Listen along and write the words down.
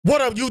What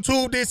up,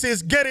 YouTube? This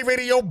is Getty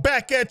Radio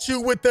back at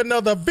you with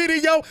another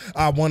video.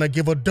 I want to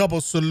give a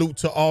double salute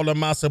to all of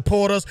my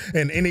supporters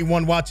and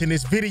anyone watching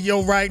this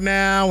video right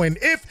now. And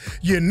if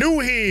you're new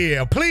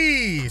here,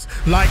 please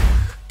like,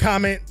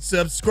 comment,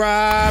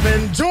 subscribe,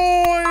 and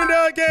join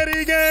the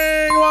Getty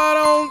Gang. Why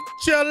don't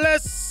you?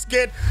 Let's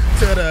get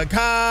to the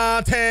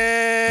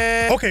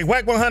content. Okay,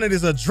 Wack 100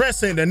 is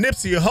addressing the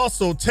Nipsey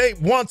Hussle tape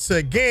once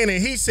again,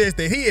 and he says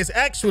that he has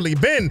actually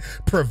been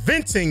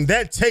preventing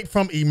that tape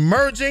from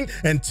emerging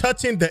and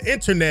touching the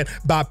internet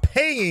by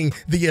paying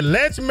the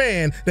alleged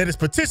man that is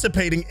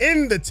participating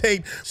in the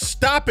tape,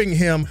 stopping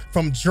him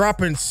from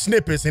dropping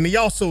snippets. And he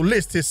also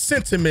lists his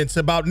sentiments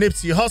about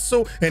Nipsey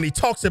Hussle, and he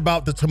talks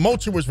about the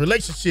tumultuous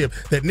relationship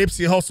that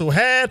Nipsey Hussle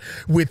had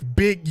with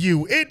Big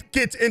U. It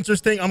gets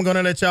interesting. I'm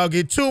gonna let y'all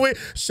get to it.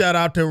 Shout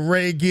out to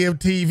RAEGIVE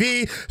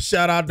TV.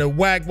 Shout out to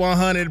Wack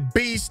 100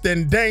 Beast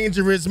and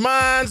Dangerous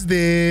Minds.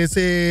 This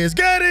is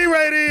Getty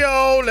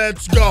Radio.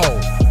 Let's go.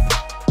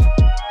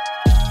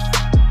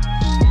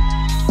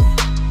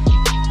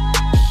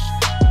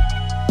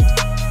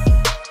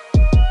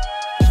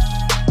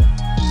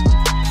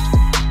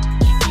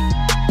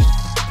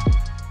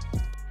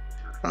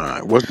 All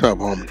right, what's up,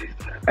 homie?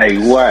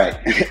 Hey, Wack.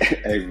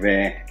 Hey,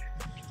 man.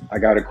 I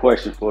got a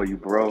question for you,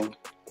 bro.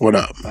 What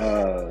up?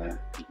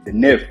 The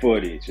NIF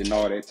footage and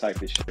all that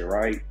type of shit,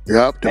 right?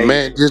 Yep, the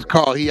man just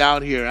called. He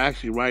out here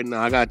actually right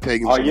now. I gotta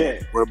take him. Oh, yeah.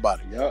 What about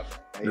it? Yep.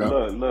 Hey,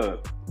 Yep.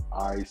 Look.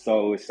 All right,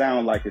 so it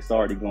sounds like it's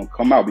already gonna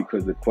come out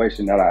because the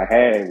question that I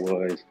had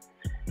was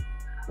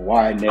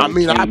why it never I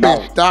mean, came I've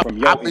been out stopping. from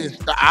your end.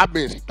 I've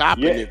been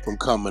stopping Yeah. it from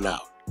coming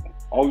out.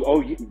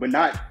 Oh, but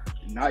not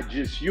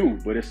just you,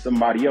 but it's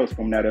somebody else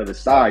from that other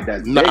side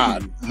that's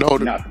begging you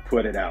not to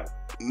put it out.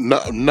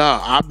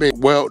 I've been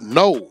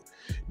no.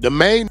 The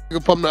main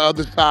nigga from the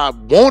other side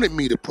wanted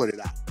me to put it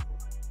out.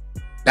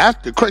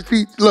 That's the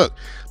crazy. Look,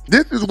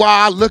 this is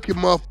why I look at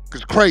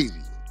motherfuckers crazy,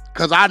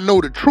 cause I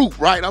know the truth,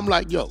 right? I'm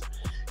like, yo,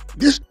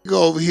 this nigga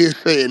over here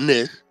saying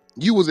this.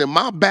 You was in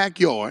my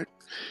backyard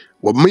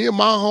with me and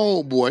my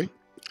homeboy,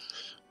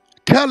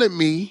 telling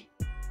me,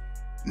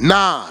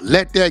 nah,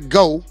 let that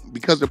go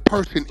because the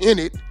person in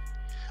it,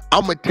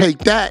 I'm gonna take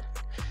that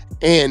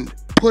and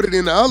put it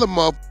in the other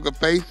motherfucker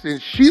face, and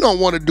she don't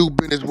want to do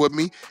business with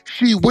me.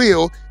 She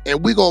will,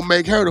 and we gonna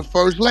make her the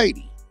first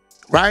lady,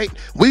 right?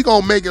 We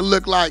gonna make it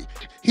look like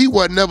he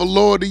wasn't never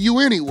loyal to you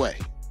anyway.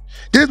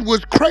 This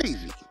was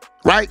crazy,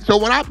 right? So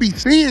when I be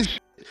seeing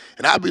shit,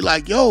 and I be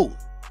like, yo,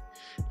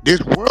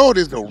 this world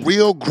is a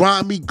real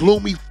grimy,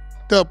 gloomy,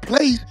 f***ed up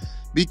place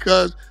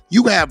because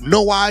you have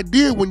no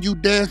idea when you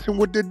dancing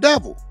with the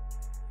devil.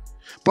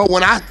 But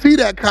when I see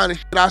that kind of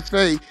shit, I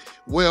say,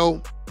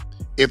 well,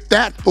 if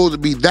that's supposed to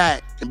be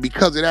that, and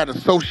because of that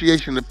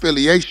association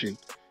affiliation,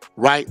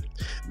 right,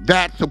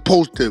 that's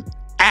supposed to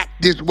act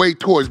this way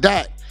towards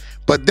that,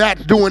 but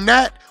that's doing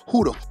that,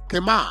 who the fuck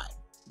am I?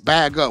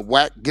 Bag up,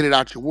 Wack, get it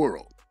out your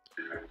world.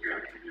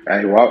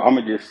 Hey, well, I'm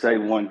gonna just say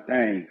one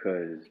thing,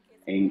 cause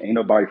ain't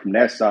nobody from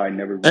that side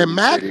never really And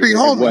Maxie, said it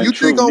homie, wasn't you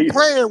true think I'm neither.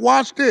 playing?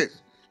 Watch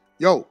this.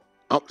 Yo,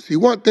 see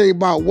one thing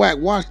about Wack,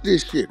 watch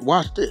this shit,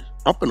 watch this.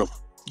 I'm finna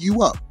f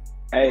you up.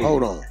 Hey,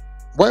 hold on.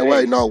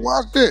 Wait, no,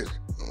 watch this.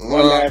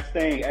 One last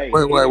thing. Hey,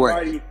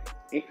 wait.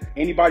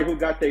 Anybody who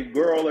got their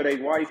girl or their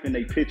wife and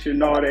they picture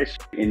and all that shit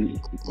and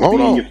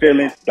hold on. Your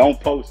feelings, don't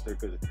post her,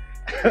 cause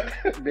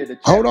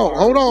hold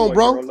on,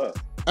 bro.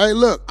 Hey,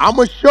 look, I'm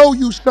gonna show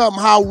you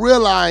something how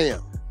real I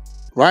am,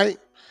 right?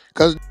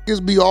 Cause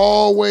niggas be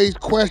always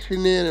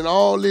questioning and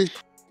all this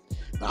shit.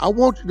 Now, I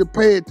want you to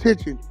pay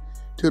attention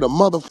to the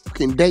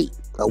motherfucking date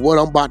of what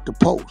I'm about to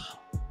post.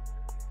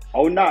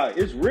 Oh nah,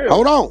 it's real.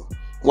 Hold on.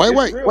 Wait.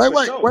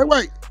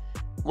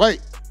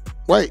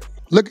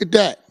 Look at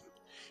that.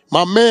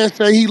 My man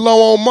say he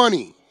low on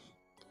money.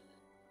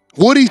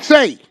 What'd he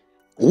say?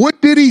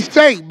 What did he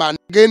say by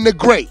nigga in the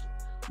gray?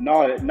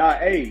 No,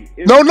 hey.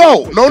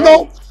 No.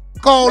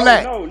 Call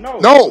that.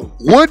 No.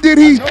 What did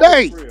he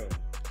say?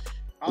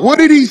 What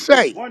did he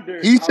say?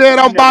 He said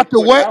I'm about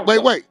to what?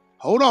 Wait.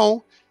 Hold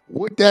on.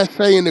 What that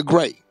say in the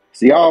gray?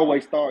 See, I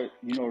always thought,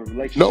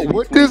 relationship. No,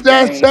 what does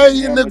that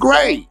say in the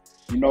gray?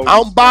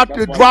 I'm about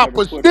to drop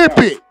a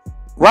snippet.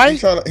 Right?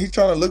 He's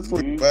trying to look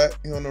for you, Wack.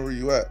 He don't know where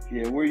you at.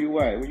 Yeah, where you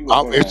at?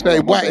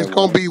 It's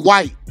gonna be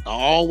white.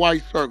 All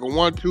white circle.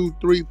 1, 2,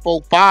 3,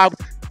 4, 5.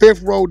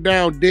 5th row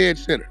down, dead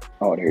center.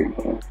 Oh, there you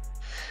go.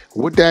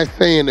 What that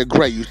say in the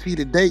gray? You see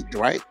the date,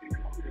 right?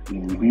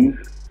 Mm-hmm.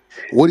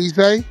 What'd he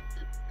say?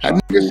 That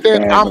nigga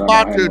said, I'm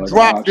about to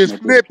drop this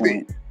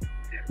snippet.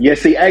 Yeah,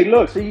 see,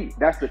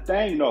 that's the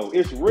thing, though.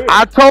 It's real.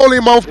 I told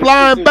him I'm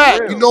flying back.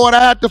 Real. You know what I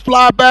had to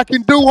fly back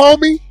and do,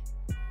 homie?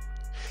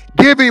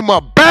 Give him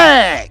a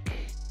bag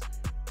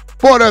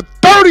for the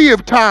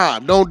 30th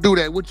time. Don't do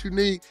that. What you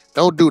need,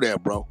 don't do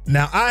that, bro.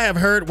 Now, I have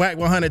heard Wack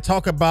 100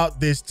 talk about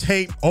this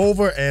tape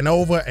over and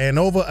over and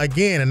over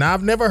again, and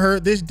I've never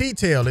heard this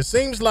detail. It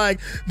seems like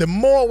the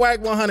more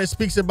Wack 100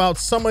 speaks about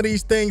some of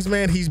these things,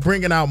 man, he's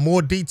bringing out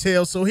more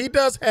details. So he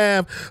does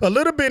have a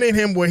little bit in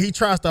him where he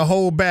tries to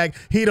hold back.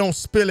 He don't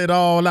spill it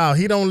all out.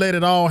 He don't let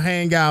it all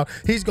hang out.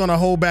 He's going to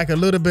hold back a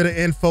little bit of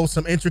info,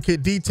 some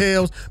intricate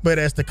details, but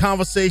as the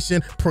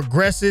conversation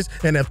progresses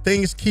and if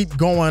things keep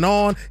going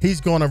on, he's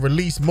going to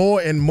release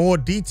more and more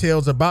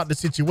details about the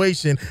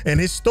situation, and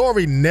his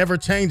story never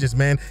changes,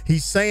 man.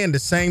 He's saying the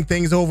same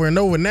things over and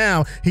over.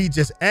 Now he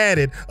just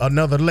added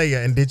another layer.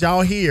 And did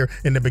y'all hear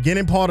in the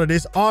beginning part of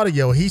this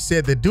audio, he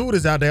said the dude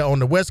is out there on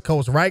the West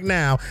Coast right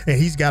now and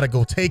he's got to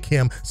go take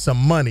him some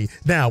money.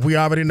 Now we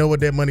already know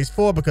what that money's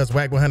for because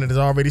Wack 100 has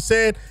already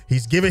said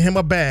he's giving him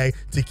a bag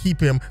to keep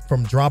him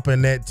from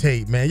dropping that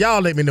tape, man.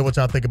 Y'all let me know what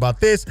y'all think about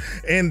this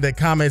in the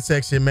comment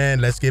section, man.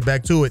 Let's get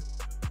back to it.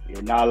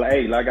 Yeah, nah,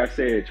 hey, like I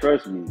said,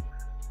 trust me,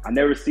 I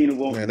never seen it.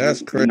 Man,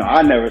 that's crazy. You know,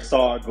 I never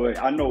saw it, but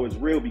I know it's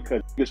real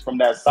because niggas from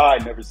that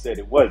side never said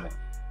it wasn't.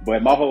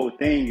 But my whole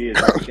thing is,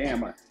 like,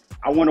 damn,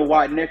 I wonder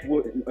why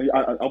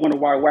I wonder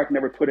why Wack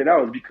never put it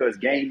out. It's because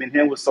Game and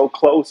him was so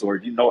close, or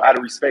you know, out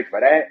of respect for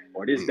that,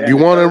 or this. That, you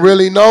want to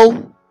really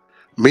know?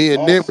 Me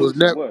and Nip was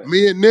never.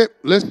 Me and Nip,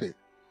 listen.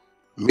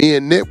 Me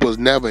and Nip was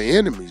never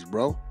enemies,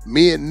 bro.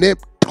 Me and Nip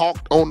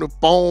talked on the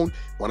phone.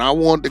 When I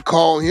wanted to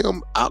call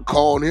him, I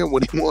called him.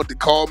 When he wanted to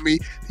call me,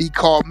 he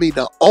called me.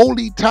 The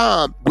only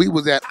time we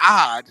was at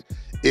odds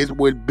is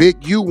when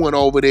Big U went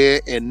over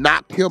there and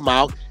knocked him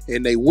out,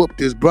 and they whooped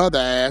his brother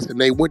ass, and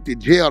they went to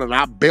jail, and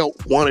I belt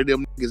one of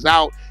them niggas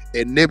out,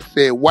 and Nip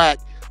said, Wack,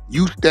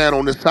 you stand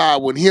on the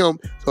side with him.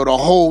 So the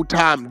whole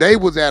time they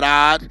was at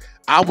odds,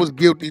 I was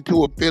guilty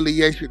to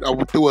affiliation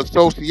or through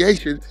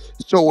association,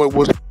 so it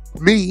was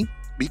me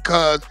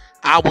because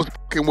I was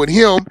fucking with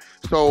him.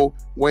 So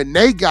when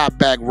they got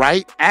back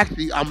right,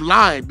 actually I'm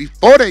lying,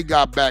 before they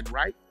got back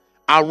right,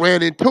 I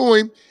ran into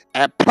him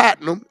at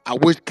Platinum. I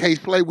wish K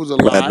Slay was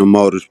alive. Platinum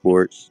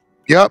Motorsports.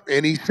 Yep,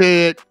 and he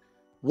said,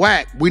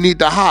 Wack, we need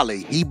to holler.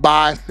 He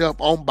by himself,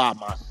 I'm by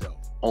myself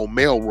on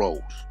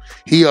Melrose.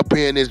 He up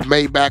here in his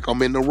Maybach,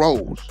 I'm in the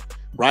Rose,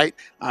 right?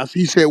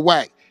 He said,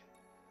 Wack,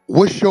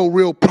 what's your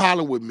real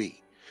problem with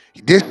me?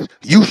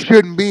 You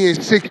shouldn't be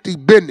in 60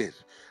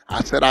 business.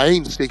 I said, I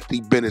ain't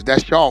 60 business.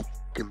 That's y'all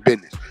fucking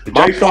business.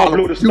 Jay Stone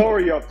blew the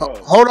story up, though.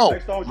 Hold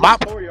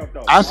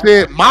on. I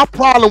said, my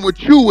problem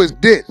with you is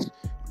this.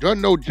 There's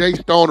no Jay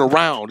Stone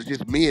around. It's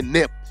just me and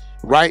Nip,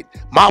 right?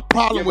 My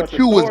problem with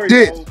you is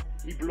this.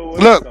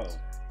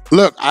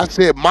 Look, I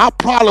said, my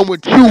problem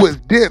with you is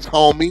this,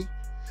 homie.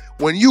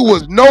 When you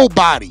was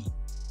nobody,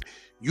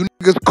 you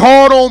niggas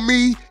called on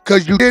me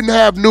because you didn't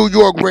have New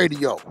York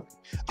radio.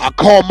 I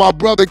called my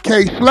brother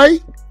K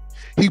Slay.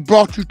 He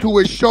brought you to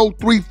his show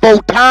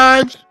 3-4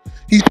 times.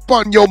 He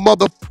spun your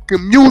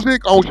motherfucking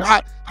music on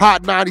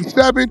Hot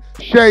 97,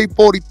 Shade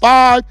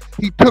 45.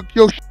 He took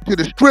your shit to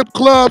the strip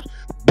clubs,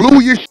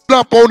 blew your shit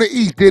up on the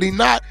East, did he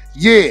not?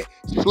 Yeah.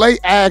 Slay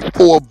asked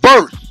for a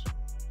verse.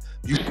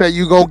 You say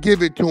you gonna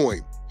give it to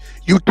him.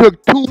 You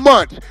took 2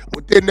 months.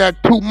 Within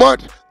that 2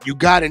 months, you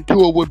got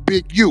into it with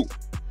Big U.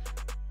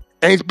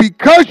 And it's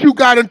because you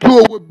got into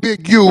it with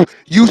Big U,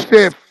 you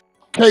said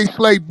K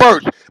Slay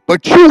verse.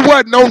 But you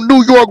wasn't on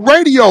New York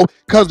radio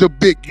because of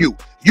Big U.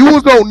 You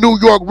was on New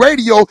York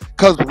radio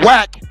because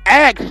Wack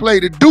asked Slay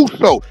to do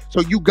so.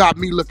 So you got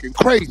me looking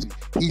crazy.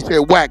 He said,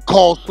 Wack,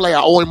 call Slay.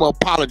 I owe him an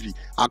apology.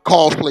 I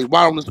called Slay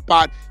right on the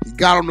spot. He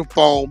got on the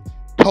phone,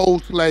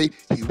 told Slay,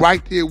 he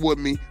right there with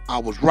me. I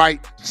was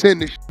right.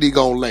 Send the shit he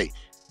gonna lay.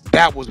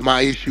 That was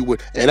my issue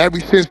with. And ever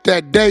since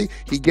that day,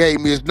 he gave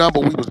me his number.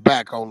 We was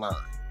back online.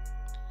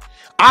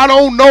 I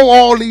don't know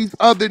all these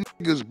other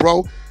niggas,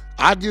 bro.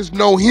 I just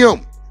know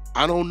him.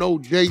 I don't know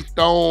Jay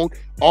Stone,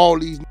 all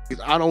these niggas.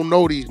 I don't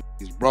know these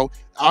niggas, bro.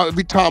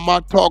 Every time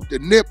I talk to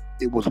Nip,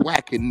 it was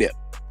Wack and Nip.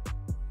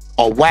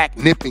 Or Wack,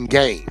 Nip and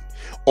Game.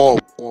 Or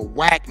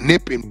Wack,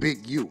 Nip and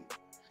Big U.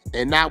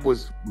 And that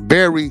was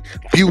very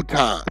few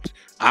times.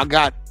 I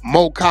got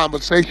more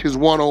conversations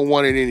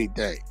one-on-one than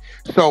anything.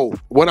 So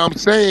what I'm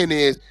saying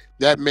is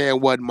that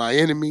man wasn't my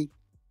enemy.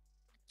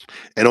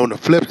 And on the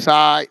flip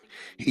side,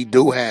 he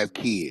do have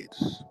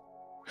kids.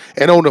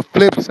 And on the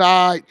flip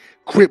side,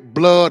 Crip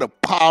blood, a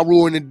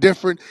Paru and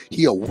indifferent,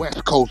 he a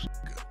West Coast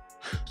nigga.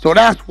 So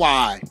that's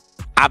why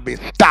I've been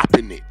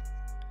stopping it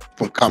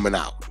from coming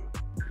out.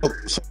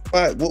 So,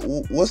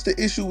 what's the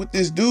issue with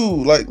this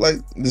dude? Like,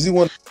 does he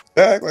want to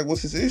back? Like,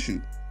 what's his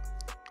issue?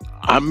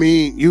 I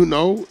mean, you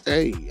know,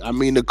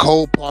 the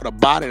cold part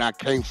about it, I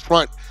can't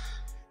front.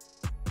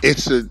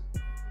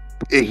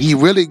 He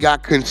really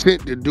got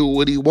consent to do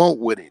what he want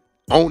with it,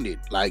 own it,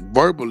 like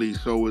verbally.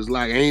 So it's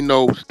like, ain't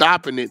no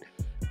stopping it.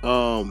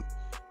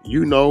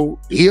 You know,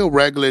 he a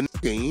regular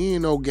nigga. He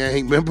ain't no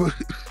gang member.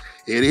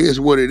 It is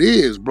what it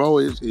is, bro.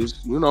 It's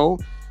you know,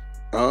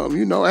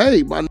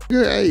 hey, my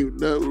nigga, hey,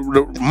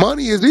 the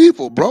money is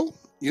evil, bro.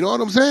 You know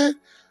what I'm saying?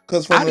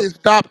 Cause I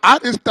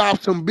didn't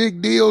stop some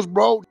big deals,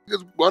 bro.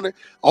 Niggas running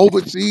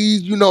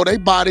overseas, you know, they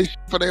buy this shit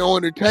for their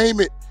own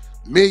entertainment.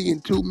 $1 million,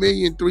 $2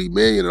 million, $3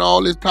 million, and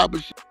all this type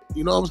of shit.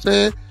 You know what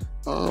I'm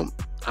saying?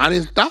 I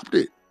didn't stop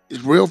it.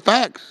 It's real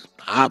facts.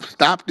 I've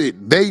stopped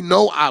it. They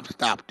know I've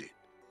stopped it.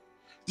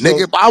 So,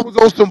 Nigga, if I was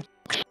on some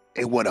shit,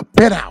 it would have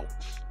been out.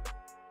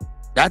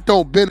 That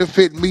don't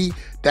benefit me,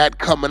 that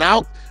coming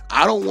out.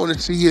 I don't want to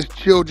see his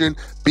children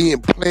being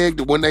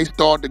plagued when they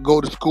start to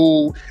go to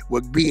school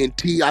with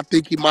B&T. I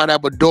think he might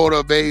have a daughter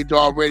of age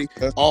already,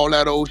 all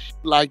that old shit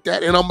like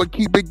that. And I'm going to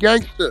keep it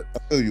gangster. I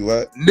feel you,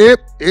 Wack. Nip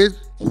is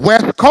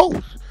West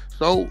Coast.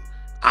 So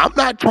I'm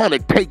not trying to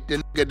take the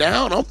nigga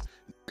down.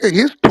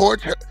 His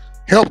torch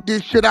helped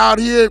this shit out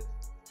here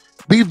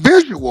be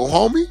visual,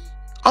 homie.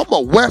 I'm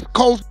a West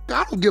Coast.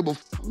 I don't give a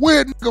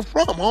where nigga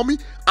from,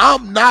 homie.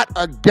 I'm not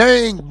a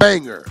gang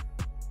banger.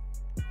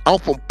 I'm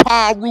from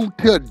Paru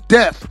till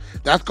death.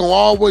 That's gonna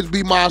always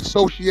be my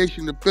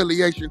association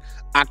affiliation.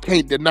 I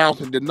can't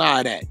denounce and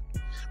deny that.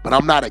 But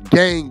I'm not a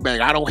gang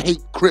banger. I don't hate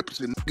Crips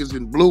and niggas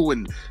in blue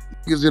and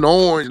niggas in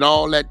orange and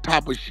all that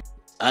type of shit.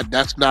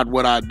 That's not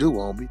what I do,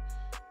 homie.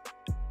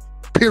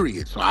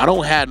 Period. So I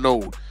don't have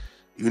no.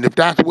 Even if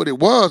that's what it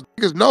was,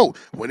 niggas know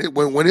when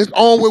it's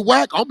on with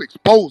Wack, I'm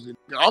exposing.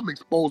 I'm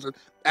exposing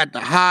at the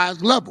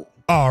highest level.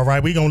 All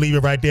right, we gonna leave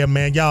it right there,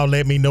 man. Y'all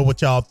let me know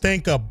what y'all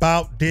think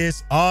about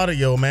this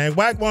audio, man.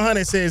 Wack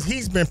 100 says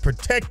he's been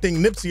protecting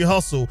Nipsey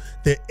Hussle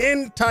the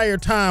entire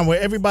time, where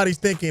everybody's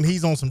thinking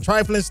he's on some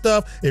trifling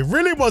stuff. It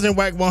really wasn't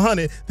Wack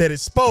 100 that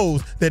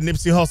exposed that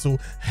Nipsey Hussle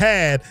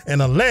had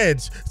an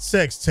alleged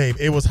sex tape.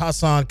 It was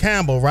Hassan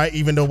Campbell, right?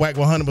 Even though Wack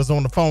 100 was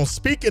on the phone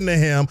speaking to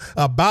him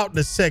about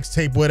the sex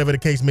tape, whatever the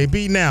case may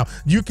be. Now,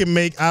 you can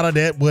make out of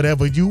that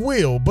whatever you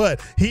will,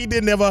 but he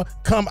did never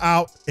come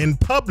out in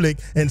public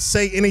and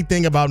say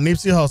anything about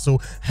Nipsey Hussle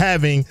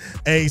having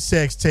a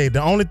sex tape.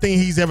 The only thing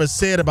he's ever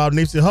said about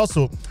Nipsey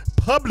Hussle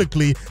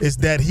publicly is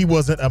that he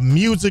wasn't a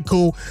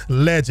musical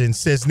legend.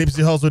 Says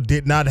Nipsey Hussle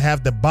did not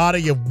have the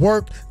body of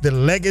work, the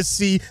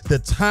legacy, the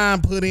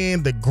time put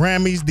in, the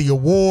Grammys, the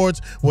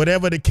awards,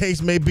 whatever the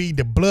case may be,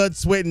 the blood,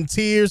 sweat, and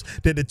tears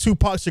that the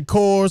Tupac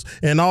Shakurs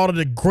and all of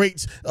the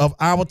greats of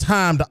our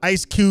time, the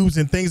Ice Cubes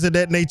and things of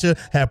that nature,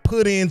 have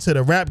put into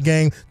the rap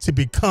game to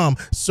become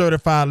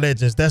certified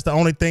legends. That's the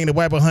only thing that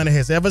Wack 100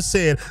 has ever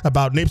said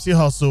about Nipsey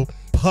Hussle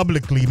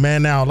publicly,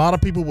 man. Now, a lot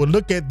of people would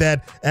look at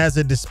that as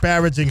a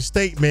disparaging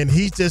statement.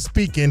 He's just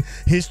speaking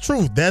his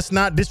truth. That's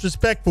not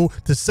disrespectful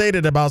to say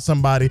that about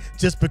somebody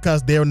just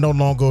because they're no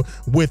longer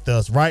with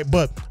us, right?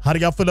 But how do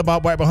y'all feel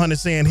about Wack 100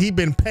 saying he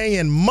been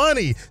paying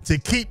money to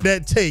keep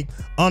that tape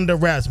under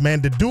wraps,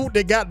 man? The dude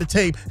that got the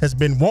tape has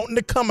been wanting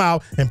to come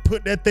out and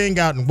put that thing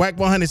out, and Wack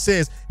 100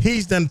 says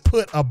he's done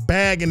put a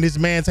bag in this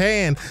man's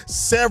hand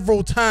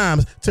several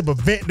times to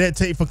prevent that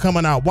tape from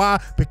coming out.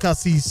 Why?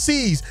 Because he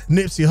sees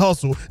Nipsey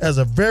Hussle as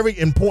a very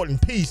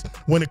important piece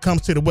when it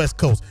comes to the West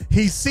Coast.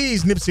 He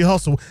sees Nipsey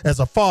Hussle as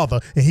a father,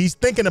 and he's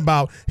thinking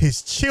about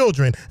his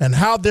children and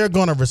how they're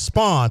going to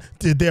respond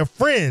to their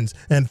friends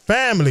and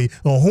family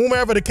or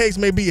whomever the case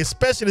may be,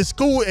 especially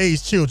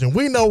school-age children.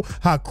 We know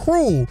how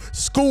cruel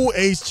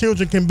school-age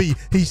children can be.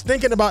 He's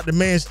thinking about the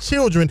man's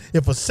children.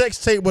 If a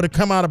sex tape were to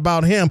come out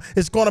about him,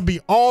 it's going to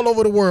be all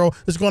over the world.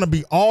 It's going to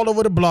be all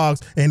over the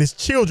blogs, and his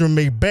children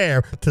may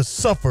bear to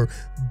suffer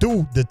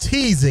due the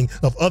teasing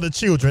of other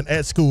children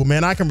at school.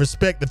 Man, I can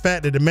respect the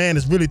fact that the man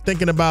is really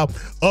thinking about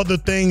other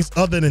things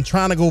other than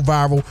trying to go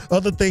viral,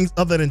 other things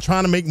other than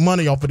trying to make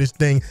money off of this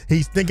thing.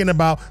 He's thinking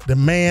about the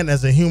man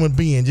as a human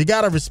being. You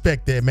gotta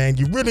respect that, man.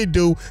 You really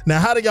do. Now,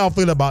 how do y'all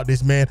feel about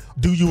this, man?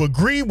 Do you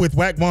agree with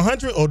Wack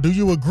 100, or do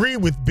you agree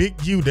with Big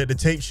U that the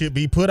tape should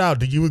be put out?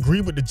 Do you agree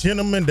with the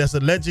gentleman that's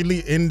allegedly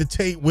in the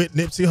tape with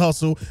Nipsey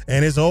Hussle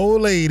and his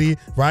old lady,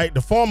 right?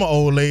 The former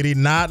old lady,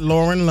 not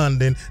Lauren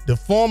London. The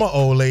former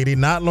old lady,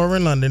 not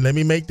Lauren London. Let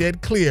me make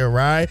that clear,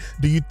 right?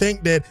 Do you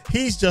think that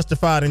he's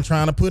justified in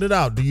trying to put it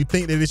out? Do you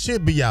think that it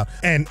should be out?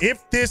 And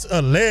if this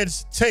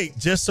alleged tape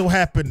just so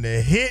happened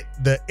to hit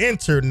the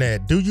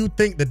internet, do you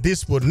think that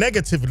this will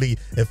negatively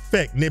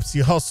affect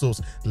Nipsey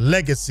Hussle's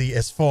legacy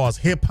as far as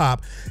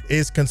hip-hop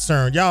is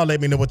concerned? Y'all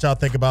let me know what y'all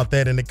think about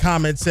that in the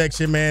comment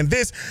section, man.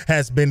 This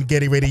has been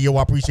Getty Radio.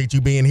 I appreciate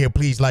you being here.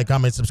 Please like,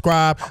 comment,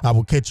 subscribe. I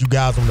will catch you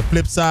guys on the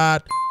flip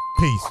side.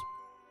 Peace.